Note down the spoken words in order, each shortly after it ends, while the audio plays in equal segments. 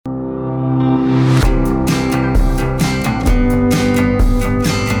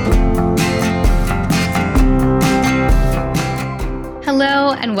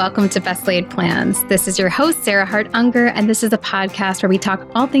welcome to Best Laid Plans. This is your host, Sarah Hart Unger, and this is a podcast where we talk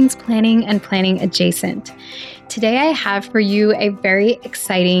all things planning and planning adjacent. Today, I have for you a very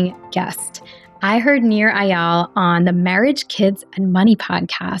exciting guest. I heard Nir Eyal on the Marriage, Kids, and Money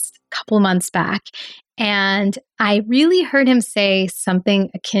podcast a couple months back, and I really heard him say something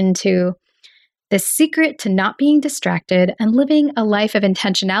akin to, the secret to not being distracted and living a life of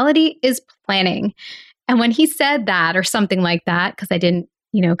intentionality is planning. And when he said that or something like that, because I didn't,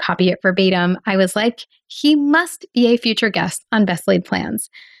 copy it verbatim, I was like, he must be a future guest on Best Laid Plans.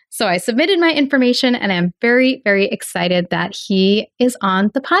 So I submitted my information and I'm very, very excited that he is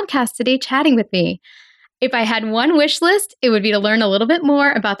on the podcast today chatting with me. If I had one wish list, it would be to learn a little bit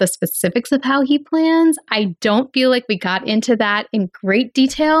more about the specifics of how he plans. I don't feel like we got into that in great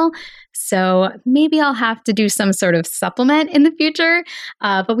detail, so maybe I'll have to do some sort of supplement in the future.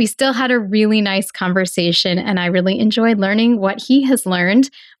 But we still had a really nice conversation, and I really enjoyed learning what he has learned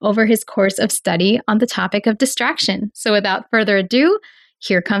over his course of study on the topic of distraction. So without further ado,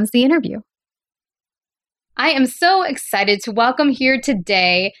 here comes the interview. I am so excited to welcome here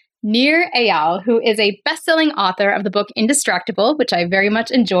today Nir Eyal, who is a best-selling author of the book Indistractable, which I very much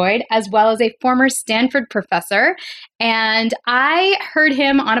enjoyed, as well as a former Stanford professor. And I heard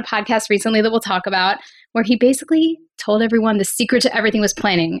him on a podcast recently that we'll talk about, where he basically told everyone the secret to everything was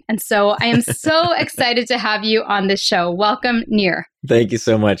planning. And so I am so excited to have you on this show. Welcome, Nir. Thank you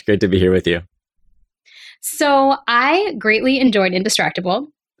so much. Great to be here with you. So I greatly enjoyed Indistractable.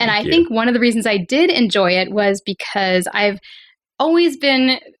 And I think one of the reasons I did enjoy it was because I've always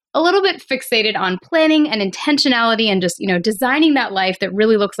been a little bit fixated on planning and intentionality and just, designing that life that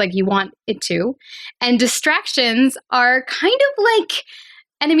really looks like you want it to. And distractions are kind of like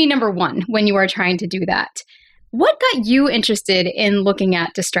enemy number one when you are trying to do that. What got you interested in looking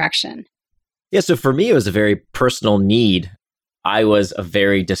at distraction? Yeah, so for me, it was a very personal need. I was a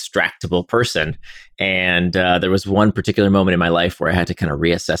very distractible person. And there was one particular moment in my life where I had to kind of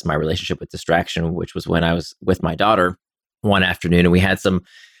reassess my relationship with distraction, which was when I was with my daughter one afternoon, and we had some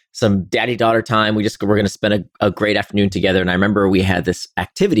daddy-daughter time. We're going to spend a great afternoon together. And I remember we had this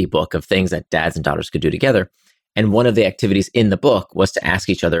activity book of things that dads and daughters could do together. And one of the activities in the book was to ask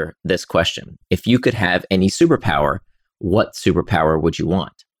each other this question: if you could have any superpower, what superpower would you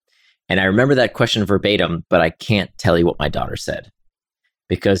want? And I remember that question verbatim, but I can't tell you what my daughter said.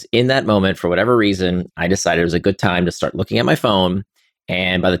 Because in that moment, for whatever reason, I decided it was a good time to start looking at my phone.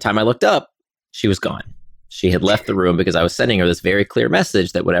 And by the time I looked up, she was gone. She had left the room because I was sending her this very clear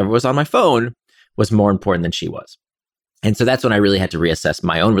message that whatever was on my phone was more important than she was. And so that's when I really had to reassess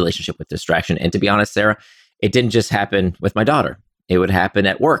my own relationship with distraction. And to be honest, Sarah, it didn't just happen with my daughter. It would happen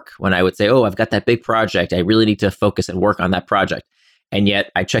at work when I would say, oh, I've got that big project. I really need to focus and work on that project. And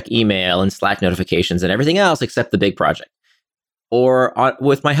yet I check email and Slack notifications and everything else except the big project. Or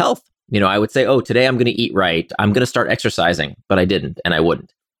with my health, I would say, oh, today I'm going to eat right. I'm going to start exercising, but I didn't and I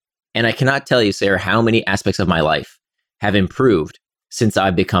wouldn't. And I cannot tell you, Sarah, how many aspects of my life have improved since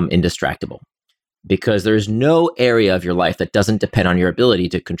I've become indistractable. Because there's no area of your life that doesn't depend on your ability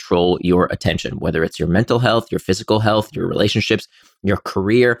to control your attention, whether it's your mental health, your physical health, your relationships, your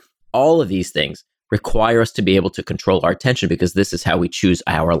career. All of these things require us to be able to control our attention because this is how we choose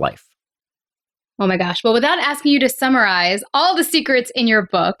our life. Oh my gosh. Well, without asking you to summarize all the secrets in your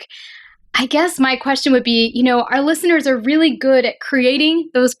book, I guess my question would be, our listeners are really good at creating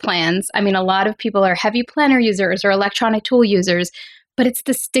those plans. I mean, a lot of people are heavy planner users or electronic tool users, but it's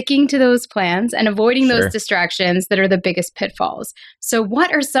the sticking to those plans and avoiding those distractions that are the biggest pitfalls. So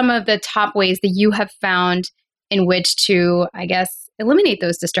what are some of the top ways that you have found in which to, eliminate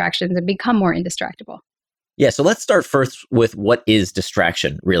those distractions and become more indistractable? Yeah, so let's start first with what is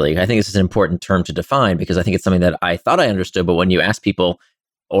distraction, really. I think this is an important term to define because I think it's something that I thought I understood, but when you ask people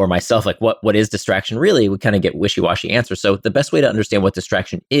or myself, like what is distraction really, we kind of get wishy-washy answers. So the best way to understand what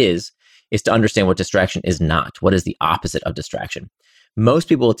distraction is to understand what distraction is not. What is the opposite of distraction? Most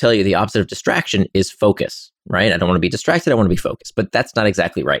people will tell you the opposite of distraction is focus, right? I don't want to be distracted, I want to be focused. But that's not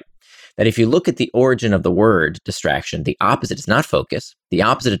exactly right. That if you look at the origin of the word distraction, the opposite is not focus. The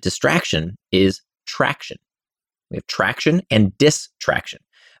opposite of distraction is traction. We have traction and distraction.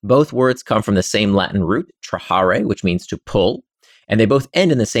 Both words come from the same Latin root, trahare, which means to pull. And they both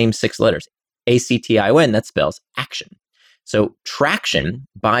end in the same 6 letters, A-C-T-I-O-N, that spells action. So traction,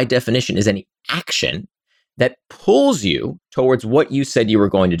 by definition, is any action that pulls you towards what you said you were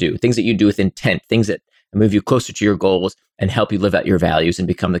going to do, things that you do with intent, things that move you closer to your goals and help you live out your values and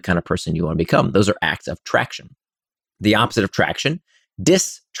become the kind of person you want to become. Those are acts of traction. The opposite of traction,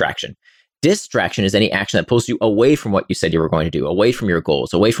 distraction. Distraction is any action that pulls you away from what you said you were going to do, away from your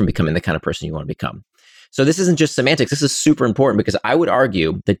goals, away from becoming the kind of person you want to become. So this isn't just semantics. This is super important because I would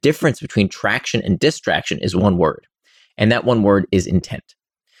argue the difference between traction and distraction is one word. And that one word is intent.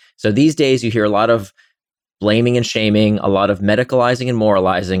 So these days you hear a lot of blaming and shaming, a lot of medicalizing and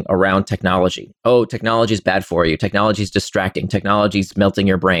moralizing around technology. Oh, technology is bad for you. Technology is distracting. Technology is melting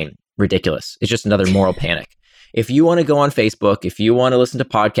your brain. Ridiculous. It's just another moral panic. If you want to go on Facebook, if you want to listen to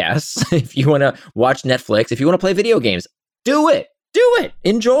podcasts, if you want to watch Netflix, if you want to play video games, do it. Do it.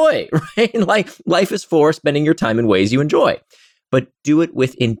 Enjoy, right? Like life is for spending your time in ways you enjoy, but do it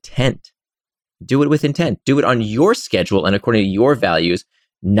with intent. Do it with intent. Do it on your schedule and according to your values,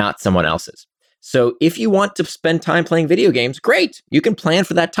 not someone else's. So if you want to spend time playing video games, great. You can plan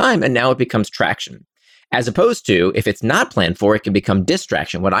for that time and now it becomes traction. As opposed to if it's not planned for, it can become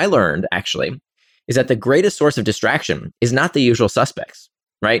distraction. What I learned actually is that the greatest source of distraction is not the usual suspects,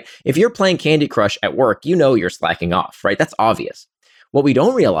 right? If you're playing Candy Crush at work, you know you're slacking off, right? That's obvious. What we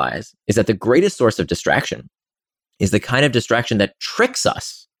don't realize is that the greatest source of distraction is the kind of distraction that tricks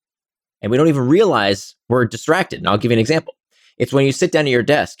us. And we don't even realize we're distracted. And I'll give you an example. It's when you sit down at your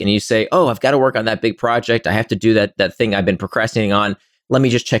desk and you say, oh, I've got to work on that big project. I have to do that thing I've been procrastinating on. Let me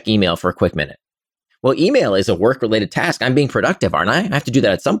just check email for a quick minute. Well, email is a work-related task. I'm being productive, aren't I? I have to do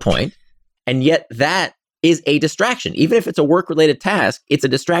that at some point. And yet that is a distraction. Even if it's a work-related task, it's a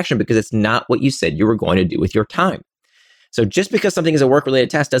distraction because it's not what you said you were going to do with your time. So just because something is a work-related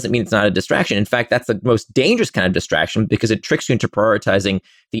task doesn't mean it's not a distraction. In fact, that's the most dangerous kind of distraction because it tricks you into prioritizing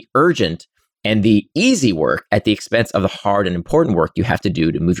the urgent and the easy work at the expense of the hard and important work you have to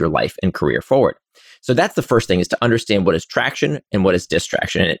do to move your life and career forward. So that's the first thing, is to understand what is traction and what is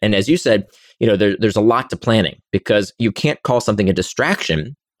distraction. And as you said, there's a lot to planning because you can't call something a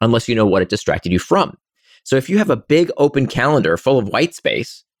distraction unless you know what it distracted you from. So if you have a big open calendar full of white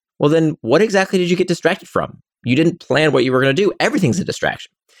space, well, then what exactly did you get distracted from? You didn't plan what you were going to do. Everything's a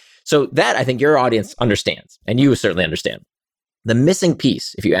distraction. So that I think your audience understands, and you certainly understand. The missing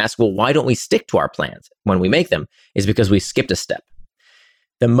piece, if you ask, well, why don't we stick to our plans when we make them, is because we skipped a step.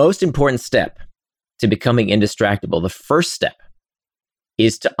 The most important step to becoming indistractable, the first step,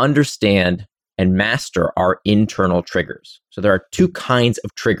 is to understand and master our internal triggers. So there are two kinds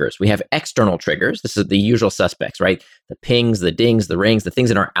of triggers. We have external triggers. This is the usual suspects, right? The pings, the dings, the rings, the things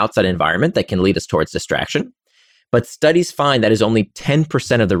in our outside environment that can lead us towards distraction. But studies find that is only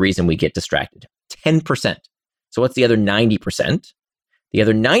 10% of the reason we get distracted. 10%. So what's the other 90%? The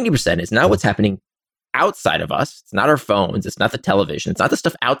other 90% is not what's happening outside of us. It's not our phones. It's not the television. It's not the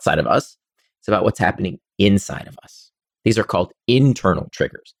stuff outside of us. It's about what's happening inside of us. These are called internal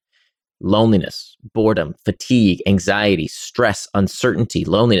triggers. Loneliness, boredom, fatigue, anxiety, stress, uncertainty,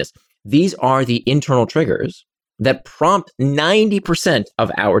 loneliness. These are the internal triggers that prompt 90%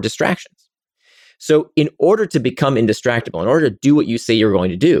 of our distractions. So in order to become indistractable, in order to do what you say you're going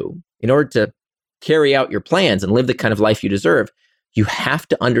to do, in order to carry out your plans and live the kind of life you deserve, you have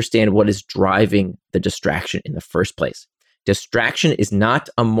to understand what is driving the distraction in the first place. Distraction is not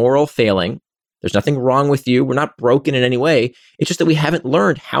a moral failing. There's nothing wrong with you. We're not broken in any way. It's just that we haven't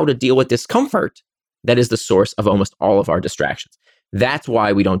learned how to deal with discomfort that is the source of almost all of our distractions. That's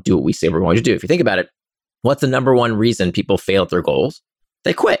why we don't do what we say we're going to do. If you think about it, what's the number one reason people fail at their goals?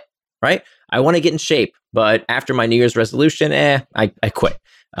 They quit, right? I want to get in shape, but after my New Year's resolution, I quit.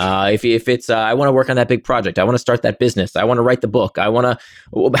 If it's, I want to work on that big project. I want to start that business. I want to write the book. I want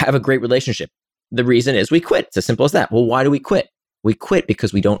to have a great relationship. The reason is we quit. It's as simple as that. Well, why do we quit? We quit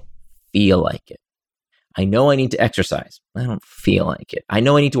because we don't feel like it. I know I need to exercise. I don't feel like it. I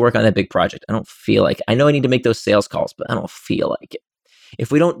know I need to work on that big project. I don't feel like it. I know I need to make those sales calls, but I don't feel like it.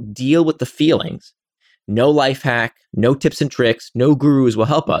 If we don't deal with the feelings, no life hack, no tips and tricks, no gurus will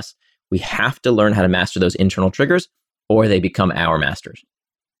help us. We have to learn how to master those internal triggers or they become our masters.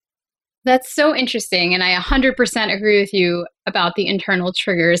 That's so interesting. And I 100% agree with you about the internal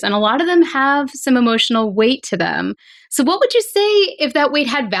triggers. And a lot of them have some emotional weight to them. So what would you say if that weight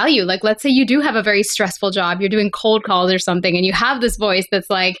had value? Like, let's say you do have a very stressful job. You're doing cold calls or something, and you have this voice that's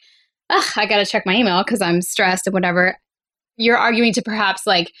like, I got to check my email because I'm stressed and whatever. You're arguing to perhaps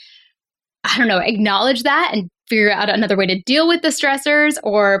acknowledge that and figure out another way to deal with the stressors,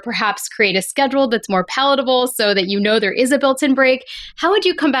 or perhaps create a schedule that's more palatable so that there is a built-in break. How would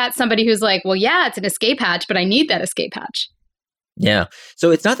you combat somebody who's like, well, yeah, it's an escape hatch, but I need that escape hatch? Yeah. So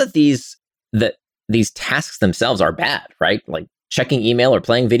it's not that these tasks themselves are bad, right? Like checking email or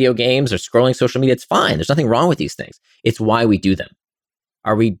playing video games or scrolling social media, it's fine. There's nothing wrong with these things. It's why we do them.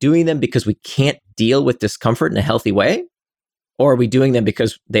 Are we doing them because we can't deal with discomfort in a healthy way? Or are we doing them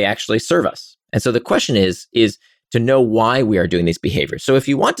because they actually serve us? And so the question is to know why we are doing these behaviors. So if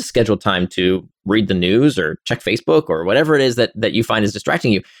you want to schedule time to read the news or check Facebook or whatever it is that you find is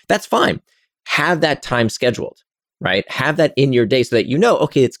distracting you, that's fine. have that time scheduled, right? Have that in your day so that you know,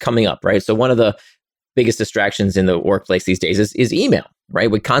 okay, it's coming up, right? So one of the biggest distractions in the workplace these days is email, right?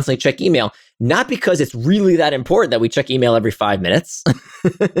 We constantly check email, not because it's really that important that we check email every 5 minutes,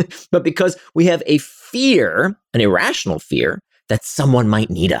 but because we have a fear, an irrational fear, that someone might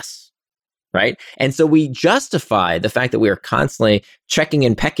need us, right? And so we justify the fact that we are constantly checking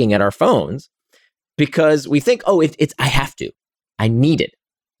and pecking at our phones because we think, oh, it's I have to, I need it,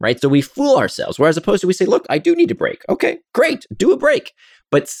 right? So we fool ourselves. Whereas opposed to we say, look, I do need a break. Okay, great, do a break,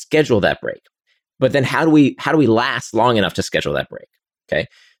 but schedule that break. But then how do we last long enough to schedule that break? Okay,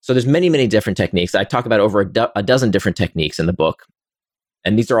 so there's many different techniques. I talk about over a dozen different techniques in the book,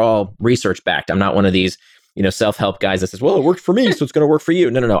 and these are all research backed. I'm not one of these self-help guys that says, well, it worked for me, so it's going to work for you.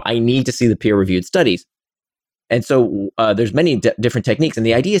 No. I need to see the peer-reviewed studies. And so there's many different techniques. And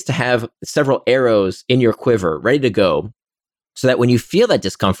the idea is to have several arrows in your quiver ready to go so that when you feel that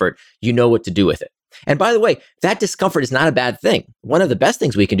discomfort, you know what to do with it. And by the way, that discomfort is not a bad thing. One of the best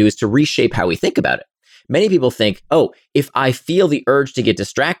things we can do is to reshape how we think about it. Many people think, oh, if I feel the urge to get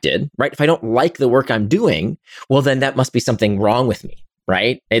distracted, right? If I don't like the work I'm doing, well, then that must be something wrong with me.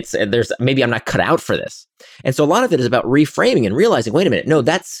 Right? Maybe I'm not cut out for this. And so a lot of it is about reframing and realizing, wait a minute, no,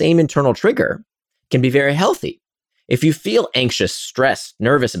 that same internal trigger can be very healthy. If you feel anxious, stressed,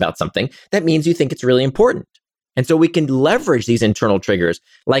 nervous about something, that means you think it's really important. And so we can leverage these internal triggers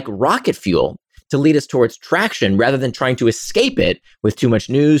like rocket fuel to lead us towards traction rather than trying to escape it with too much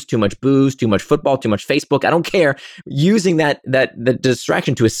news, too much booze, too much football, too much Facebook. I don't care. Using the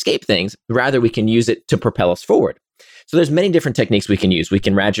distraction to escape things, rather we can use it to propel us forward. So there's many different techniques we can use. We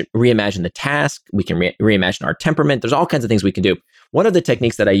can reimagine the task. We can reimagine our temperament. There's all kinds of things we can do. One of the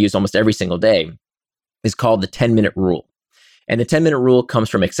techniques that I use almost every single day is called the 10-minute rule. And the 10-minute rule comes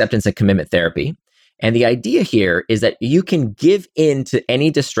from acceptance and commitment therapy. And the idea here is that you can give in to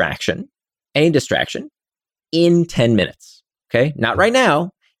any distraction in 10 minutes. Okay? Not right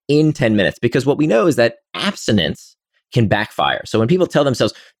now, in 10 minutes. Because what we know is that abstinence can backfire. So when people tell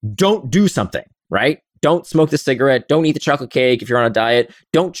themselves, don't do something, right? Don't smoke the cigarette. Don't eat the chocolate cake if you're on a diet.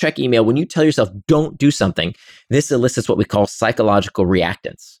 Don't check email. When you tell yourself don't do something, this elicits what we call psychological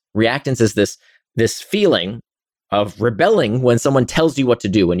reactance. Reactance is this feeling of rebelling when someone tells you what to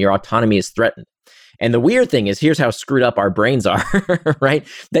do, when your autonomy is threatened. And the weird thing is, here's how screwed up our brains are, right?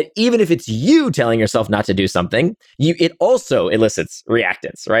 That even if it's you telling yourself not to do something, it also elicits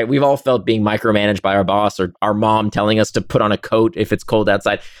reactance, right? We've all felt being micromanaged by our boss or our mom telling us to put on a coat if it's cold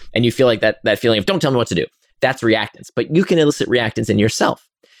outside. And you feel like that feeling of don't tell me what to do. That's reactance. But you can elicit reactance in yourself.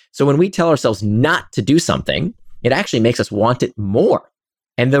 So when we tell ourselves not to do something, it actually makes us want it more.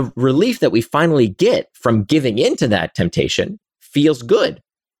 And the relief that we finally get from giving into that temptation feels good.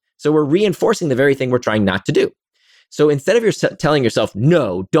 So we're reinforcing the very thing we're trying not to do. So instead of telling yourself,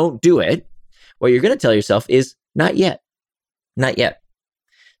 no, don't do it, what you're going to tell yourself is not yet, not yet.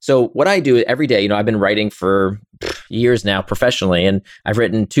 So what I do every day, I've been writing for years now professionally, and I've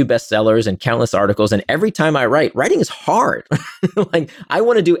written 2 bestsellers and countless articles. And every time I write, writing is hard. Like I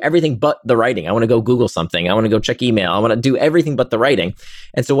want to do everything but the writing. I want to go Google something. I want to go check email. I want to do everything but the writing.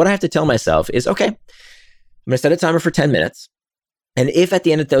 And so what I have to tell myself is, okay, I'm going to set a timer for 10 minutes. And if at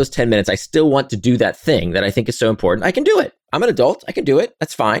the end of those 10 minutes, I still want to do that thing that I think is so important, I can do it. I'm an adult. I can do it.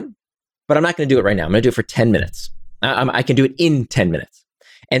 That's fine. But I'm not going to do it right now. I'm going to do it for 10 minutes. I can do it in 10 minutes.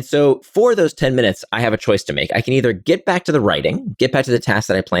 And so for those 10 minutes, I have a choice to make. I can either get back to the writing, get back to the task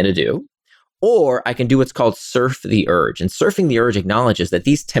that I plan to do, or I can do what's called surf the urge. And surfing the urge acknowledges that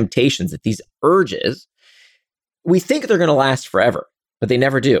these temptations, that these urges, we think they're going to last forever, but they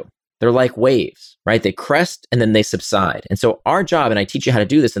never do. They're like waves, right? They crest and then they subside. And so our job, and I teach you how to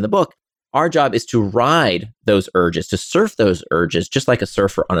do this in the book, our job is to ride those urges, to surf those urges, just like a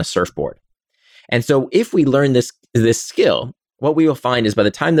surfer on a surfboard. And so if we learn this skill, what we will find is by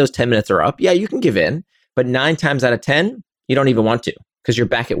the time those 10 minutes are up, yeah, you can give in, but 9 times out of 10, you don't even want to because you're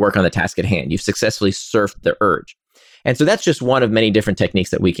back at work on the task at hand. You've successfully surfed the urge. And so that's just one of many different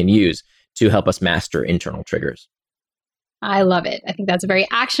techniques that we can use to help us master internal triggers. I love it. I think that's a very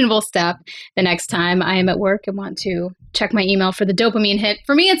actionable step. The next time I am at work and want to check my email for the dopamine hit,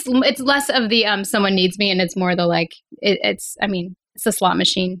 for me, it's less of the someone needs me, and it's more the it's a slot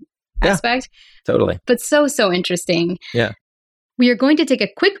machine aspect. Totally. But so interesting. Yeah. We are going to take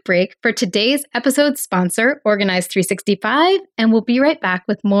a quick break for today's episode sponsor, Organize 365, and we'll be right back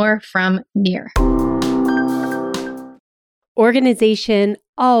with more from Nir. Organization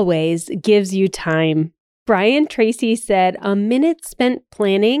always gives you time. Brian Tracy said a minute spent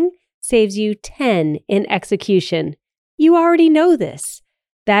planning saves you 10 in execution. You already know this.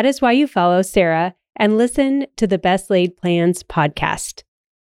 That is why you follow Sarah and listen to the Best Laid Plans podcast.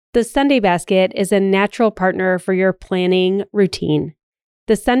 The Sunday Basket is a natural partner for your planning routine.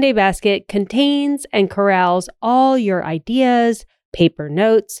 The Sunday Basket contains and corrals all your ideas, paper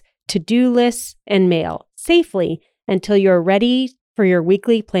notes, to-do lists, and mail safely until you're ready for your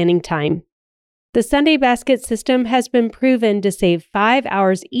weekly planning time. The Sunday Basket system has been proven to save 5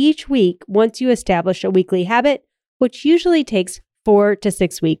 hours each week once you establish a weekly habit, which usually takes 4 to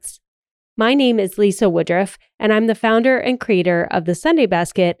 6 weeks. My name is Lisa Woodruff, and I'm the founder and creator of the Sunday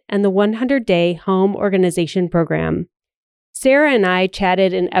Basket and the 100-Day Home Organization Program. Sarah and I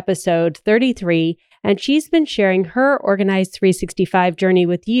chatted in episode 33, and she's been sharing her Organized 365 journey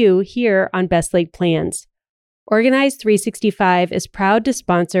with you here on Best Laid Plans. Organized 365 is proud to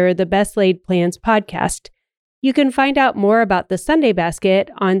sponsor the Best Laid Plans podcast. You can find out more about the Sunday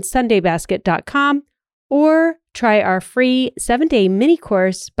Basket on sundaybasket.com or try our free 7-day mini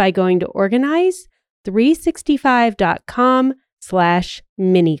course by going to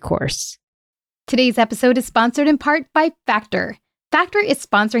organize365.com/mini course. Today's episode is sponsored in part by Factor. Factor is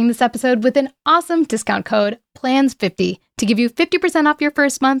sponsoring this episode with an awesome discount code, PLANS50, to give you 50% off your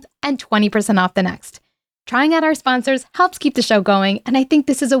first month and 20% off the next. Trying out our sponsors helps keep the show going, and I think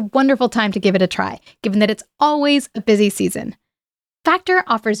this is a wonderful time to give it a try, given that it's always a busy season. Factor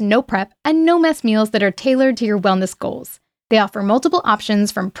offers no prep and no mess meals that are tailored to your wellness goals. They offer multiple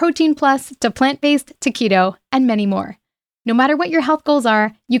options from Protein Plus to plant-based to keto and many more. No matter what your health goals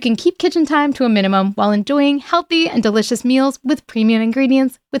are, you can keep kitchen time to a minimum while enjoying healthy and delicious meals with premium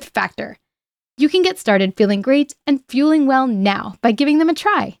ingredients with Factor. You can get started feeling great and fueling well now by giving them a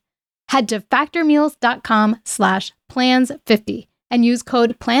try. Head to factormeals.com/plans50 and use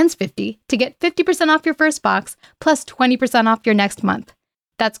code PLANS50 to get 50% off your first box plus 20% off your next month.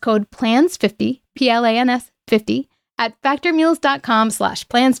 That's code PLANS50, PLANS 50, at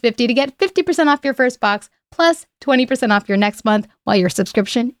factormeals.com/plans50 to get 50% off your first box plus 20% off your next month while your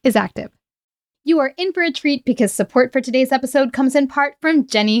subscription is active. You are in for a treat because support for today's episode comes in part from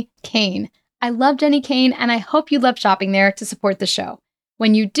Jenni Kayne. I love Jenni Kayne, and I hope you love shopping there to support the show.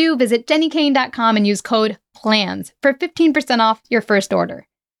 When you do, visit jennikayne.com and use code PLANS for 15% off your first order.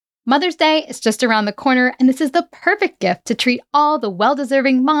 Mother's Day is just around the corner, and this is the perfect gift to treat all the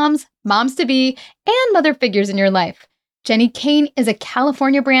well-deserving moms, moms-to-be, and mother figures in your life. Jenni Kayne is a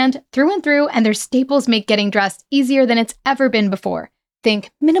California brand through and through, and their staples make getting dressed easier than it's ever been before. Think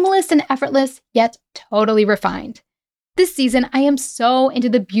minimalist and effortless, yet totally refined. This season, I am so into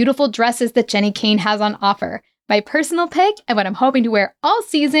the beautiful dresses that Jenni Kayne has on offer. My personal pick, and what I'm hoping to wear all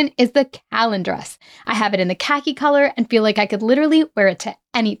season, is the Callan dress. I have it in the khaki color and feel like I could literally wear it to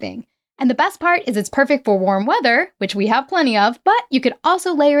anything. And the best part is it's perfect for warm weather, which we have plenty of, but you could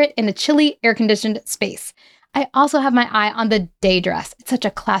also layer it in a chilly, air-conditioned space. I also have my eye on the day dress. It's such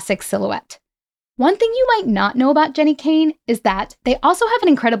a classic silhouette. One thing you might not know about Jenni Kayne is that they also have an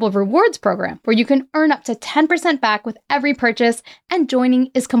incredible rewards program where you can earn up to 10% back with every purchase, and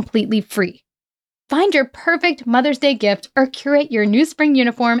joining is completely free. Find your perfect Mother's Day gift or curate your new spring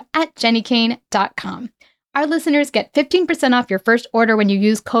uniform at jennikayne.com. Our listeners get 15% off your first order when you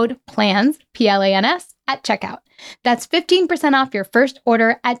use code PLANS, PLANS, at checkout. That's 15% off your first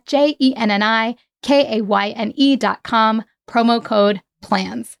order at jennikayne.com, promo code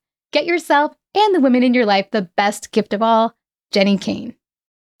PLANS. Get yourself and the women in your life the best gift of all, Jenni Kayne.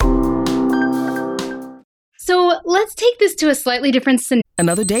 So let's take this to a slightly different scenario.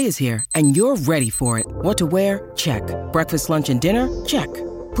 Another day is here, and you're ready for it. What to wear? Check. Breakfast, lunch, and dinner? Check.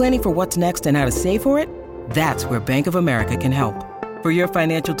 Planning for what's next and how to save for it? That's where Bank of America can help. For your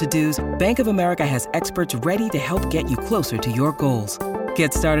financial to-dos, Bank of America has experts ready to help get you closer to your goals.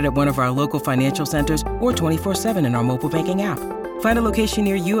 Get started at one of our local financial centers or 24/7 in our mobile banking app. Find a location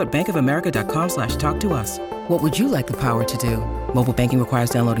near you at bankofamerica.com/talktous. What would you like the power to do? Mobile banking requires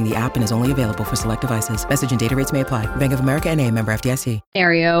downloading the app and is only available for select devices. Message and data rates may apply. Bank of America NA, member FDIC.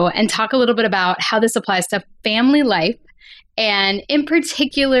 Scenario and talk a little bit about how this applies to family life. And in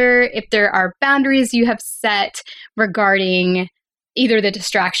particular, if there are boundaries you have set regarding either the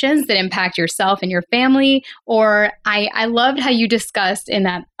distractions that impact yourself and your family, or I loved how you discussed in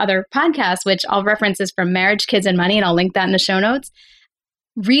that other podcast, which I'll reference is from Marriage, Kids, and Money, and I'll link that in the show notes.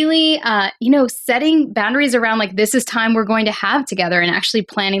 Really, setting boundaries around like this is time we're going to have together and actually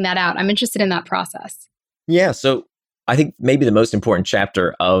planning that out. I'm interested in that process. Yeah. So I think maybe the most important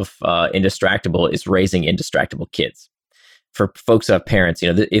chapter of Indistractable is raising indistractable kids. For folks who have parents,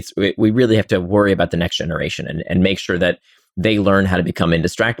 we really have to worry about the next generation and make sure that they learn how to become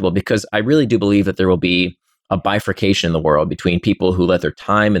indistractable, because I really do believe that there will be a bifurcation in the world between people who let their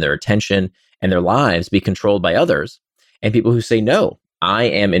time and their attention and their lives be controlled by others, and people who say, no, I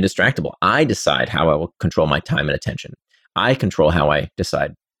am indistractable. I decide how I will control my time and attention. I control how I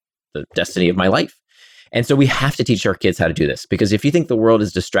decide the destiny of my life. And so we have to teach our kids how to do this, because if you think the world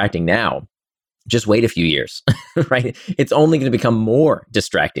is distracting now, just wait a few years, right? It's only going to become more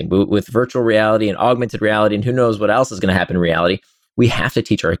distracting with virtual reality and augmented reality, and who knows what else is going to happen in reality. We have to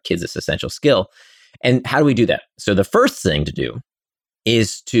teach our kids this essential skill. And how do we do that? So the first thing to do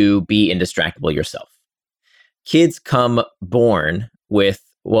is to be indistractable yourself. Kids come born with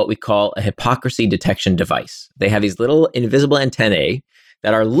what we call a hypocrisy detection device. They have these little invisible antennae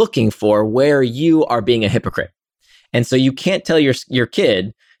that are looking for where you are being a hypocrite. And so you can't tell your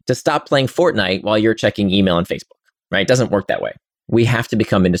kid to stop playing Fortnite while you're checking email and Facebook, right? It doesn't work that way. We have to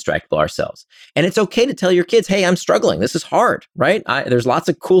become indistractable ourselves. And it's okay to tell your kids, hey, I'm struggling. This is hard, right? There's lots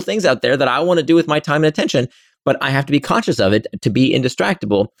of cool things out there that I want to do with my time and attention, but I have to be conscious of it to be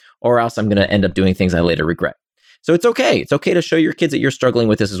indistractable, or else I'm going to end up doing things I later regret. So it's okay. It's okay to show your kids that you're struggling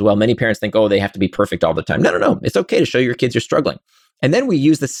with this as well. Many parents think, oh, they have to be perfect all the time. No. It's okay to show your kids you're struggling. And then we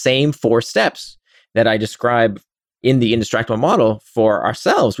use the same 4 steps that I describe in the indistractable model for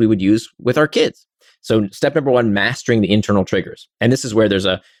ourselves, we would use with our kids. So step number 1, mastering the internal triggers. And this is where there's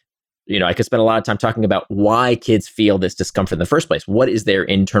I could spend a lot of time talking about why kids feel this discomfort in the first place. What is their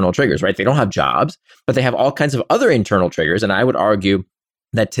internal triggers, right? They don't have jobs, but they have all kinds of other internal triggers. And I would argue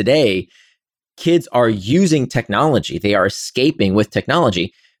that today, kids are using technology. They are escaping with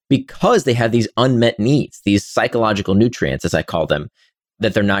technology because they have these unmet needs, these psychological nutrients, as I call them,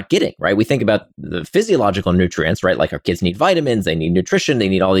 that they're not getting, right? We think about the physiological nutrients, right? Like our kids need vitamins, they need nutrition, they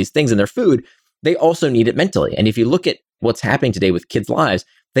need all these things in their food. They also need it mentally. And if you look at what's happening today with kids' lives,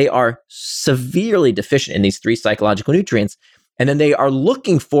 they are severely deficient in these 3 psychological nutrients. And then they are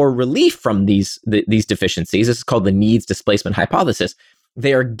looking for relief from these deficiencies. This is called the needs displacement hypothesis.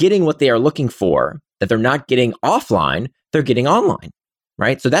 They are getting what they are looking for that they're not getting offline, they're getting online.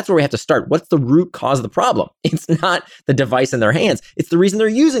 Right? So that's where we have to start. What's the root cause of the problem? It's not the device in their hands. It's the reason they're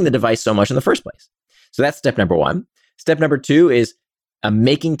using the device so much in the first place. So that's step number 1. Step number 2 is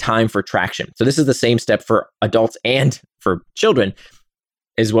making time for traction. So this is the same step for adults and for children,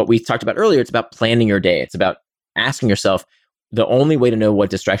 is what we talked about earlier. It's about planning your day. It's about asking yourself, the only way to know what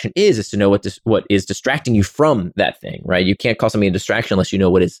distraction is to know what is distracting you from that thing, right? You can't call something a distraction unless you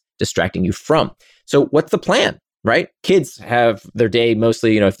know what is distracting you from. So what's the plan? Right? Kids have their day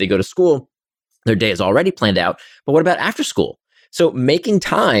mostly, if they go to school, their day is already planned out. But what about after school? So making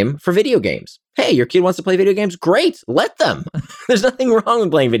time for video games. Hey, your kid wants to play video games? Great. Let them. There's nothing wrong with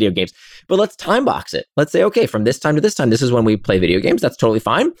playing video games. But let's time box it. Let's say, okay, from this time to this time, this is when we play video games. That's totally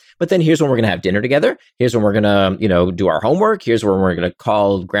fine. But then here's when we're going to have dinner together. Here's when we're going to, do our homework. Here's when we're going to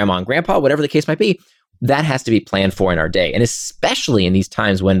call grandma and grandpa, whatever the case might be. That has to be planned for in our day. And especially in these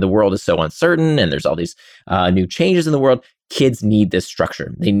times when the world is so uncertain and there's all these new changes in the world, kids need this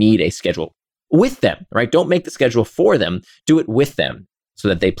structure. They need a schedule with them, right? Don't make the schedule for them. Do it with them so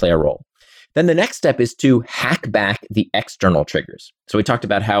that they play a role. Then the next step is to hack back the external triggers. So we talked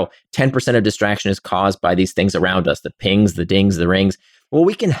about how 10% of distraction is caused by these things around us, the pings, the dings, the rings. Well,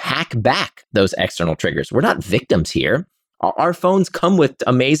 we can hack back those external triggers. We're not victims here. Our phones come with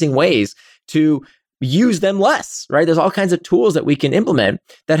amazing ways to use them less, right? There's all kinds of tools that we can implement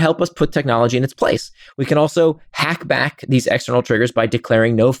that help us put technology in its place. We can also hack back these external triggers by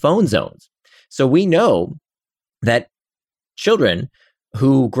declaring no phone zones. So we know that children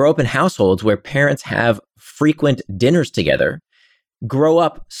who grow up in households where parents have frequent dinners together grow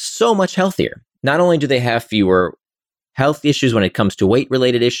up so much healthier. Not only do they have fewer health issues when it comes to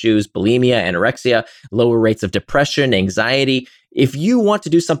weight-related issues, bulimia, anorexia, lower rates of depression, anxiety. If you want to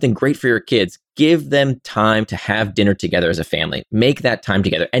do something great for your kids, give them time to have dinner together as a family. Make that time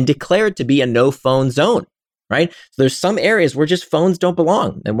together and declare it to be a no-phone zone, right? So there's some areas where just phones don't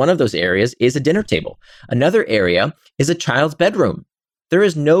belong. And one of those areas is a dinner table. Another area is a child's bedroom. There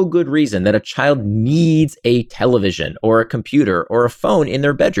is no good reason that a child needs a television or a computer or a phone in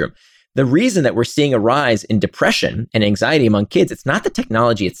their bedroom. The reason that we're seeing a rise in depression and anxiety among kids, it's not the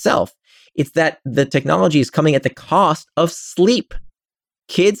technology itself. It's that the technology is coming at the cost of sleep.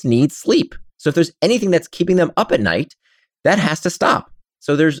 Kids need sleep. So if there's anything that's keeping them up at night, that has to stop.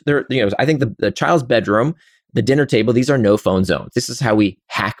 So I think the child's bedroom, the dinner table, these are no phone zones. This is how we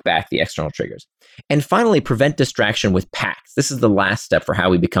hack back the external triggers. And finally, prevent distraction with pacts. This is the last step for how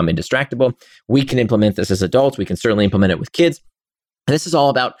we become indistractable. We can implement this as adults. We can certainly implement it with kids. And this is all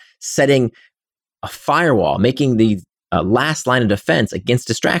about setting a firewall, making the last line of defense against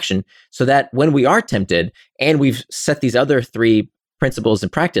distraction so that when we are tempted and we've set these other 3 principles in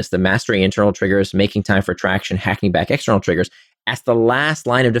practice, the mastering internal triggers, making time for traction, hacking back external triggers, as the last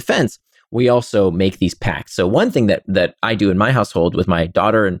line of defense, we also make these pacts. So one thing that I do in my household with my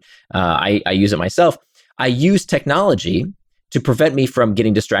daughter, and I use it myself, I use technology to prevent me from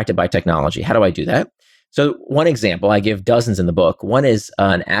getting distracted by technology. How do I do that? So one example, I give dozens in the book. One is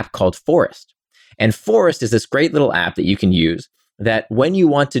an app called Forest. And Forest is this great little app that you can use that when you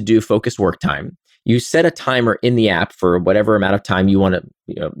want to do focused work time, you set a timer in the app for whatever amount of time you want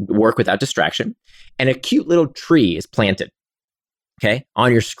to work without distraction. And a cute little tree is planted, okay,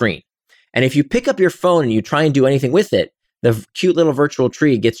 on your screen. And if you pick up your phone and you try and do anything with it, the cute little virtual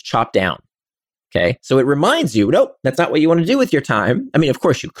tree gets chopped down. Okay. So it reminds you, nope, that's not what you want to do with your time. I mean, of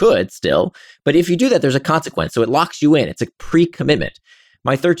course you could still, but if you do that, there's a consequence. So it locks you in. It's a pre-commitment.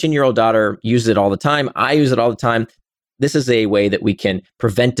 My 13-year-old daughter uses it all the time. I use it all the time. This is a way that we can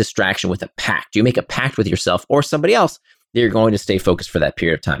prevent distraction with a pact. You make a pact with yourself or somebody else that you're going to stay focused for that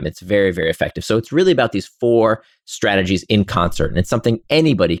period of time. It's very, very effective. So it's really about these 4 strategies in concert. And it's something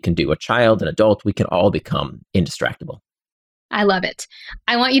anybody can do. A child, an adult, we can all become indistractable. I love it.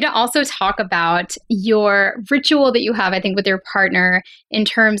 I want you to also talk about your ritual that you have, I think, with your partner in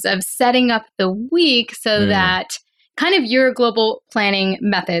terms of setting up the week so that kind of your global planning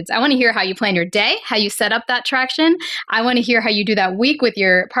methods. I want to hear how you plan your day, how you set up that traction. I want to hear how you do that week with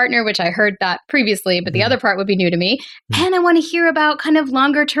your partner, which I heard that previously, but the other part would be new to me. And I want to hear about kind of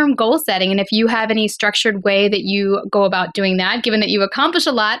longer term goal setting and if you have any structured way that you go about doing that, given that you accomplish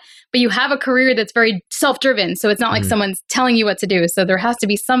a lot, but you have a career that's very self-driven. So it's not like someone's telling you what to do. So there has to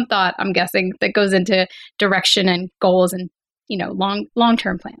be some thought, I'm guessing, that goes into direction and goals and,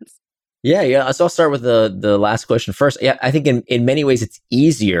 long-term plans. Yeah. So I'll start with the last question first. Yeah, I think in many ways it's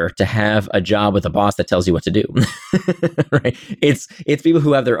easier to have a job with a boss that tells you what to do. Right? It's people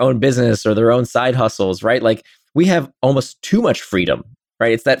who have their own business or their own side hustles, right? Like we have almost too much freedom,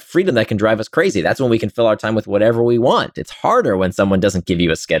 right? It's that freedom that can drive us crazy. That's when we can fill our time with whatever we want. It's harder when someone doesn't give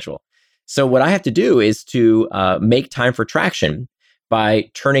you a schedule. So what I have to do is to make time for traction by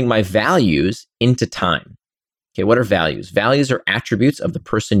turning my values into time. Okay, what are values? Values are attributes of the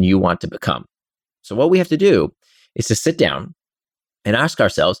person you want to become. So what we have to do is to sit down and ask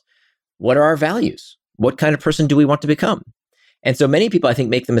ourselves, what are our values? What kind of person do we want to become? And so many people, I think,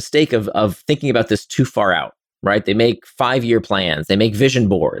 make the mistake of thinking about this too far out, right? They make 5-year plans, they make vision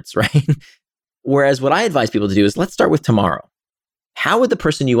boards, right? Whereas what I advise people to do is let's start with tomorrow. How would the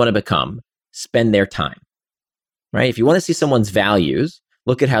person you want to become spend their time, right? If you want to see someone's values,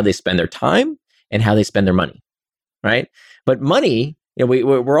 look at how they spend their time and how they spend their money. Right. But money,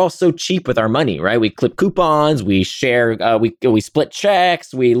 we're all so cheap with our money, right? We clip coupons, we share, we split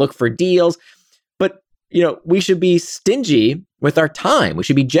checks, we look for deals. But, we should be stingy with our time. We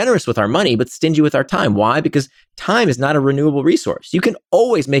should be generous with our money, but stingy with our time. Why? Because time is not a renewable resource. You can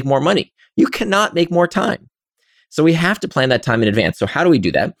always make more money. You cannot make more time. So we have to plan that time in advance. So how do we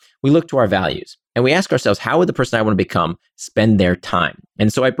do that? We look to our values and we ask ourselves, how would the person I want to become spend their time?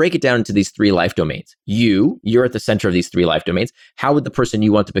 And so I break it down into these 3 life domains. You're at the center of these 3 life domains. How would the person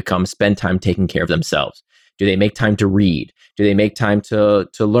you want to become spend time taking care of themselves? Do they make time to read? Do they make time to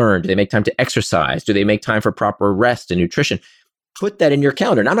learn? Do they make time to exercise? Do they make time for proper rest and nutrition? Put that in your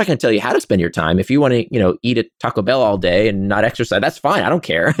calendar. And I'm not going to tell you how to spend your time. If you want to, eat at Taco Bell all day and not exercise, that's fine. I don't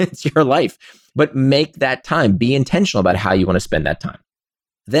care. It's your life. But make that time. Be intentional about how you want to spend that time.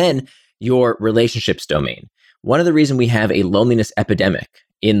 Then your relationships domain. One of the reasons we have a loneliness epidemic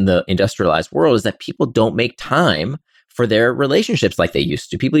in the industrialized world is that people don't make time for their relationships like they used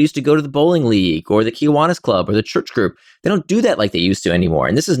to. People used to go to the bowling league or the Kiwanis Club or the church group. They don't do that like they used to anymore.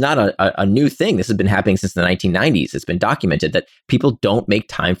 And this is not a new thing. This has been happening since the 1990s. It's been documented that people don't make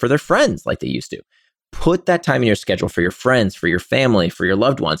time for their friends like they used to. Put that time in your schedule for your friends, for your family, for your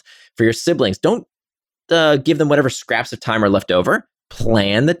loved ones, for your siblings. Don't give them whatever scraps of time are left over.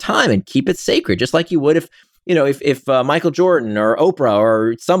 Plan the time and keep it sacred, just like you would if Michael Jordan or Oprah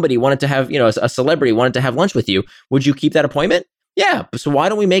or somebody wanted to have, a celebrity wanted to have lunch with you. Would you keep that appointment? Yeah. So why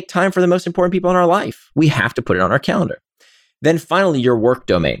don't we make time for the most important people in our life? We have to put it on our calendar. Then finally, your work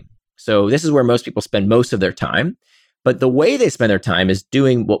domain. So this is where most people spend most of their time. But the way they spend their time is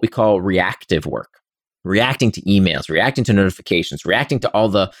doing what we call reactive work. Reacting to emails, reacting to notifications, reacting to all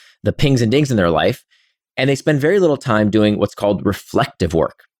the pings and dings in their life. And they spend very little time doing what's called reflective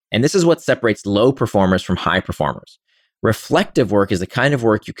work. And this is what separates low performers from high performers. Reflective work is the kind of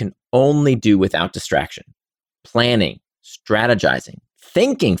work you can only do without distraction. Planning, strategizing,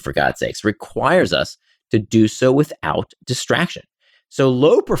 thinking, for God's sakes, requires us to do so without distraction. So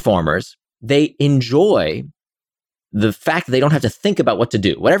low performers, they enjoy the fact that they don't have to think about what to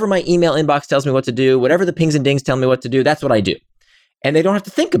do. Whatever my email inbox tells me what to do, whatever the pings and dings tell me what to do, that's what I do. And they don't have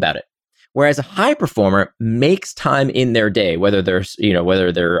to think about it. Whereas a high performer makes time in their day, whether they're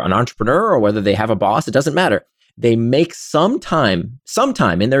an entrepreneur or whether they have a boss, it doesn't matter. They make some time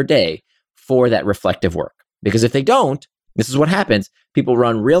in their day for that reflective work. Because if they don't, This is what happens. People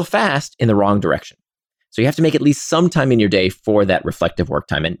run real fast in the wrong direction. So you have to make at least some time in your day for that reflective work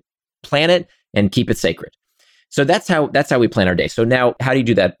time and plan it and keep it sacred. So that's how we plan our day. So now, how do you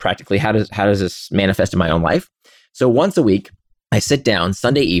do that practically? How does this manifest in my own life? So once a week, I sit down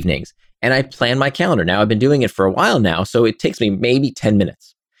Sunday evenings and I plan my calendar. Now I've been doing it for a while now, so it takes me maybe 10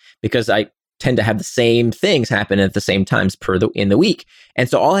 minutes because I tend to have the same things happen at the same times in the week. And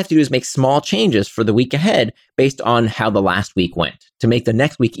so all I have to do is make small changes for the week ahead based on how the last week went to make the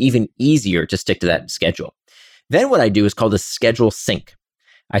next week even easier to stick to that schedule. Then what I do is called a schedule sync.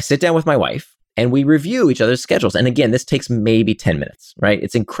 I sit down with my wife and we review each other's schedules. And again, this takes maybe 10 minutes, right?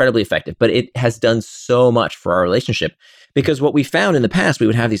 It's incredibly effective, but it has done so much for our relationship because what we found in the past, we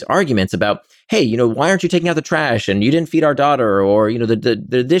would have these arguments about, hey, why aren't you taking out the trash? And you didn't feed our daughter, or,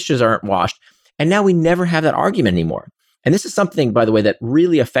 the dishes aren't washed. And now we never have that argument anymore. And this is something, by the way, that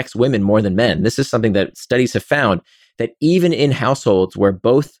really affects women more than men. This is something that studies have found that even in households where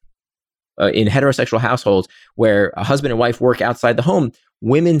in heterosexual households where a husband and wife work outside the home,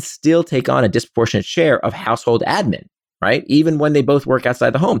 women still take on a disproportionate share of household admin, right? Even when they both work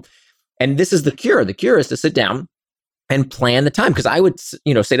outside the home. And this is the cure. The cure is to sit down and plan the time. Because I would, say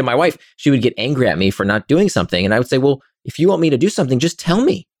to my wife, she would get angry at me for not doing something. And I would say, well, if you want me to do something, just tell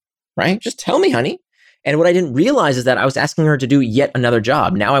me, right? Just tell me, honey. And what I didn't realize is that I was asking her to do yet another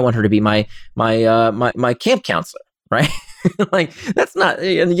job. Now I want her to be my camp counselor, right? Like, that's not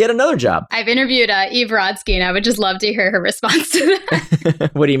yet another job. I've interviewed Eve Rodsky, and I would just love to hear her response to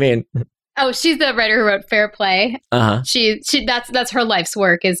that. What do you mean? Oh, she's the writer who wrote Fair Play. Uh-huh. That's her life's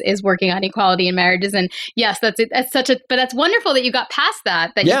work is working on equality in marriages. And yes, but that's wonderful that you got past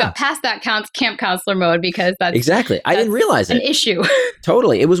that you got past that camp counselor mode, because that's exactly. I didn't realize an issue.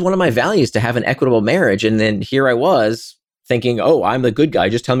 Totally. It was one of my values to have an equitable marriage. And then here I was thinking, oh, I'm the good guy.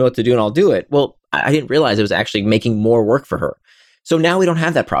 Just tell me what to do and I'll do it. Well, I didn't realize it was actually making more work for her. So now we don't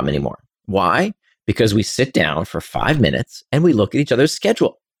have that problem anymore. Why? Because we sit down for 5 minutes and we look at each other's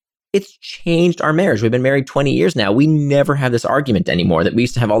schedule. It's changed our marriage. We've been married 20 years now. We never have this argument anymore that we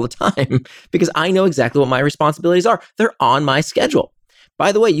used to have all the time because I know exactly what my responsibilities are. They're on my schedule.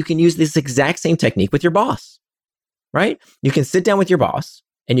 By the way, you can use this exact same technique with your boss, right? You can sit down with your boss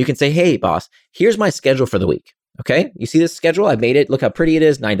and you can say, hey, boss, here's my schedule for the week. Okay, you see this schedule? I've made it. Look how pretty it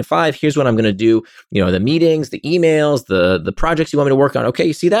is, 9 to 5. Here's what I'm going to do. The meetings, the emails, the projects you want me to work on. Okay,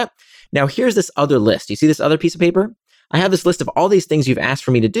 you see that? Now here's this other list. You see this other piece of paper? I have this list of all these things you've asked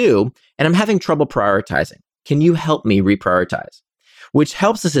for me to do, and I'm having trouble prioritizing. Can you help me reprioritize? Which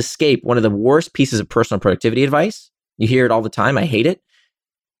helps us escape one of the worst pieces of personal productivity advice. You hear it all the time. I hate it.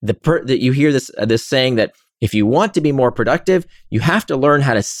 That you hear this saying that if you want to be more productive, you have to learn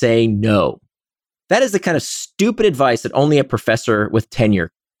how to say no. That is the kind of stupid advice that only a professor with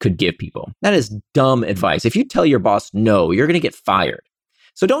tenure could give people. That is dumb advice. If you tell your boss no, you're going to get fired.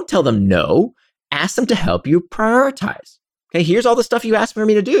 So don't tell them no. Ask them to help you prioritize. Okay, here's all the stuff you asked for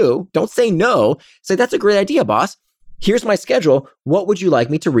me to do. Don't say no. Say, that's a great idea, boss. Here's my schedule. What would you like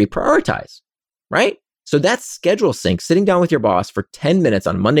me to reprioritize? Right? So that's schedule sync. Sitting down with your boss for 10 minutes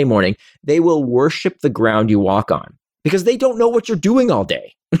on Monday morning, they will worship the ground you walk on because they don't know what you're doing all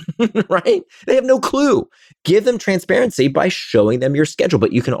day. Right? They have no clue. Give them transparency by showing them your schedule.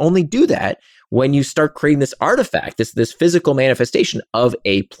 But you can only do that when you start creating this artifact, this physical manifestation of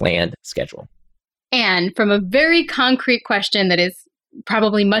a planned schedule. And from a very concrete question that is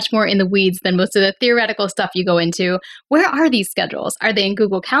probably much more in the weeds than most of the theoretical stuff you go into, where are these schedules? Are they in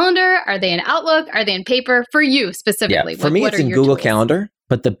Google Calendar? Are they in Outlook? Are they in paper? For you specifically? Yeah, for me, it's in Google Calendar,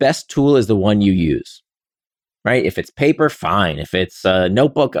 but the best tool is the one you use. Right? If it's paper, fine. If it's a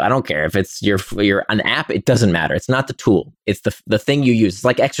notebook, I don't care. If it's an app, it doesn't matter. It's not the tool. It's the thing you use. It's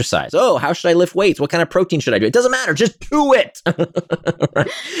like exercise. Oh, how should I lift weights? What kind of protein should I do? It doesn't matter. Just do it.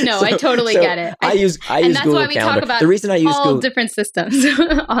 Right? No, I totally get it. I use and that's Google why we Calendar. talk about the reason I use all different systems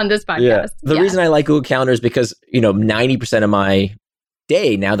on this podcast. Yeah. The reason I like Google Calendar is because 90% of my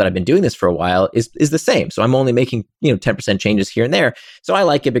day now that I've been doing this for a while is the same. So I'm only making 10% changes here and there. So I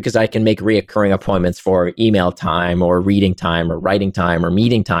like it because I can make reoccurring appointments for email time or reading time or writing time or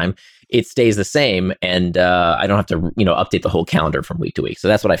meeting time. It stays the same, and I don't have to update the whole calendar from week to week. So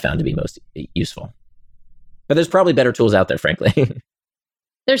that's what I found to be most useful. But there's probably better tools out there, frankly.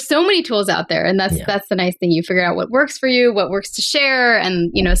 There's so many tools out there, and that's the nice thing. You figure out what works for you, what works to share,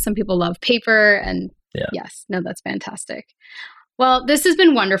 and some people love paper, and that's fantastic. Well, this has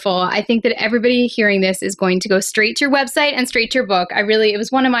been wonderful. I think that everybody hearing this is going to go straight to your website and straight to your book. It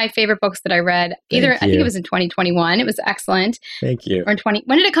was one of my favorite books that I read. I think it was in 2021. It was excellent. Thank you. Or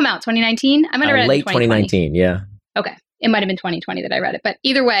when did it come out? 2019? I might have read it in 2020. Late 2019, yeah. Okay. It might have been 2020 that I read it. But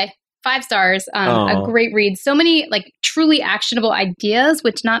either way, 5 stars. A great read. So many like truly actionable ideas,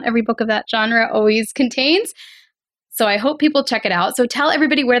 which not every book of that genre always contains. So I hope people check it out. So tell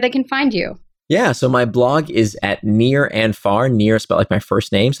everybody where they can find you. Yeah, so my blog is at Nir and Far, Nir spelled like my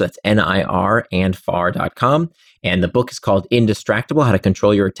first name, so that's Nir and Far.com. And the book is called Indistractable, How to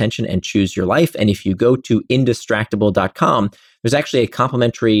Control Your Attention and Choose Your Life. And if you go to indistractable.com, there's actually a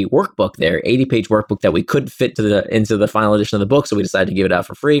complimentary workbook there, 80-page workbook that we couldn't fit into the final edition of the book, so we decided to give it out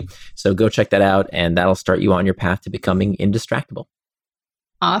for free. So go check that out, and that'll start you on your path to becoming indistractable.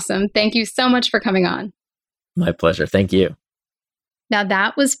 Awesome. Thank you so much for coming on. My pleasure. Thank you. Now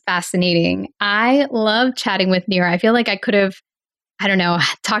that was fascinating. I love chatting with Nir. I feel like I could have,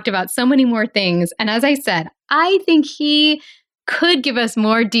 talked about so many more things. And as I said, I think he could give us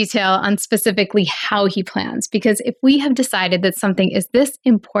more detail on specifically how he plans. Because if we have decided that something is this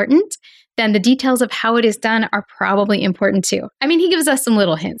important, then the details of how it is done are probably important too. I mean, he gives us some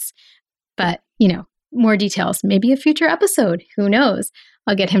little hints, but more details, maybe a future episode, who knows?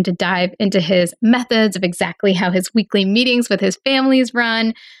 I'll get him to dive into his methods of exactly how his weekly meetings with his families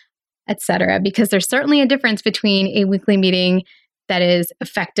run, etc. Because there's certainly a difference between a weekly meeting that is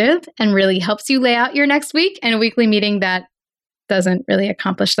effective and really helps you lay out your next week and a weekly meeting that doesn't really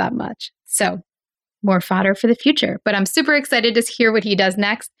accomplish that much. So more fodder for the future. But I'm super excited to hear what he does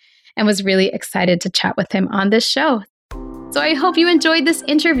next and was really excited to chat with him on this show. So I hope you enjoyed this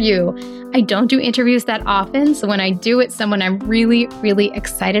interview. I don't do interviews that often, so when I do, it's someone I'm really, really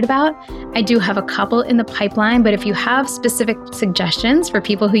excited about. I do have a couple in the pipeline, but if you have specific suggestions for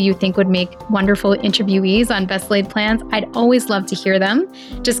people who you think would make wonderful interviewees on Best Laid Plans, I'd always love to hear them.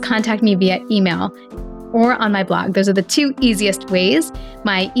 Just contact me via email or on my blog. Those are the 2 easiest ways.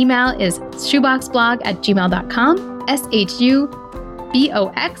 My email is shoeboxblog@gmail.com,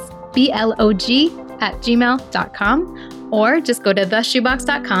 shoeboxblog@gmail.com. Or just go to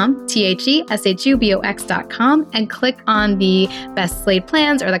theshoebox.com, theshubox.com, and click on the Best Laid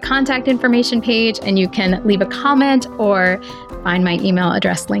Plans or the contact information page, and you can leave a comment or find my email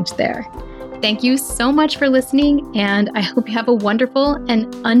address linked there. Thank you so much for listening, and I hope you have a wonderful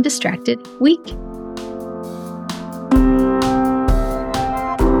and undistracted week.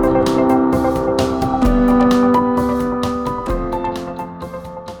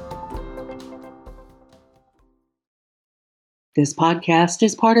 This podcast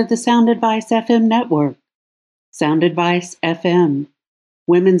is part of the Sound Advice FM network. Sound Advice FM.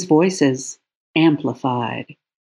 Women's voices amplified.